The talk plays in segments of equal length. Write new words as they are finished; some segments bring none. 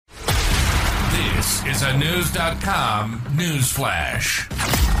This is a News.com news flash.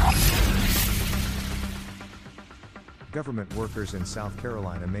 Government workers in South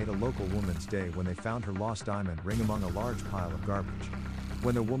Carolina made a local woman's day when they found her lost diamond ring among a large pile of garbage.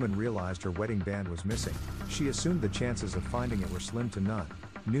 When the woman realized her wedding band was missing, she assumed the chances of finding it were slim to none.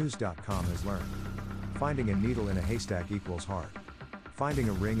 News.com has learned. Finding a needle in a haystack equals hard. Finding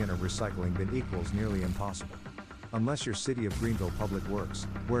a ring in a recycling bin equals nearly impossible. Unless you're City of Greenville Public Works,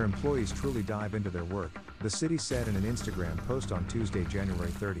 where employees truly dive into their work, the city said in an Instagram post on Tuesday,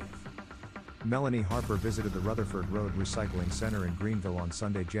 January 30th. Melanie Harper visited the Rutherford Road Recycling Center in Greenville on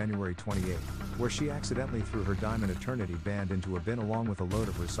Sunday, January 28, where she accidentally threw her Diamond Eternity band into a bin along with a load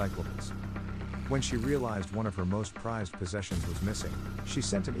of recyclables. When she realized one of her most prized possessions was missing, she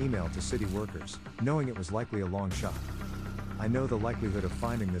sent an email to city workers, knowing it was likely a long shot. "I know the likelihood of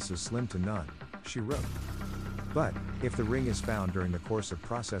finding this is slim to none," she wrote. "But, if the ring is found during the course of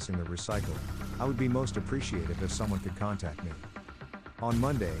processing the recycling, I would be most appreciative if someone could contact me." On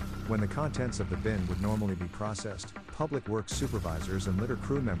Monday, when the contents of the bin would normally be processed, public works supervisors and litter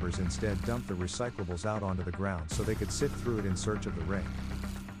crew members instead dumped the recyclables out onto the ground so they could sift through it in search of the ring.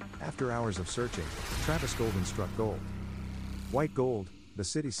 After hours of searching, Travis Golden struck gold. "White gold," the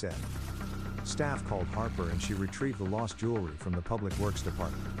city said. Staff called Harper and she retrieved the lost jewelry from the Public Works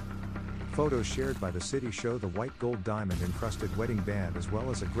Department. Photos shared by the city show the white gold diamond-encrusted wedding band as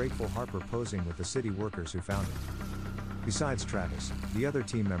well as a grateful Harper posing with the city workers who found it. Besides Travis, the other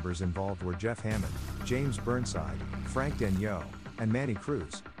team members involved were Jeff Hammond, James Burnside, Frank Denyo, and Manny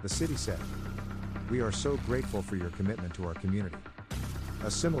Cruz, the city said. "We are so grateful for your commitment to our community."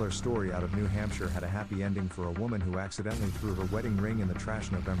 A similar story out of New Hampshire had a happy ending for a woman who accidentally threw her wedding ring in the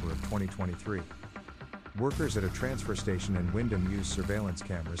trash November of 2023. Workers at a transfer station in Windham used surveillance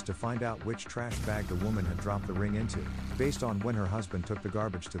cameras to find out which trash bag the woman had dropped the ring into, based on when her husband took the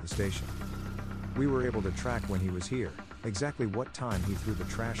garbage to the station. "We were able to track when he was here, exactly what time he threw the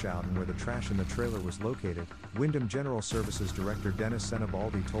trash out and where the trash in the trailer was located," Windham General Services Director Dennis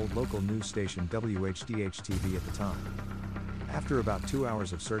Senabaldi told local news station WHDH-TV at the time. After about 2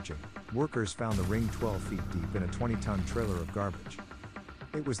 hours of searching, workers found the ring 12 feet deep in a 20-ton trailer of garbage.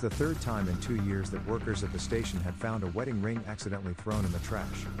 It was the third time in 2 years that workers at the station had found a wedding ring accidentally thrown in the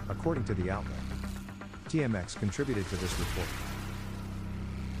trash, according to the outlet. TMX contributed to this report.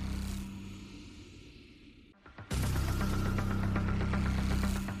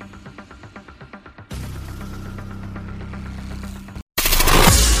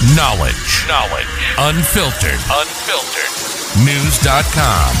 Knowledge. Unfiltered.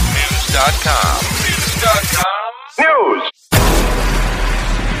 News.com. News.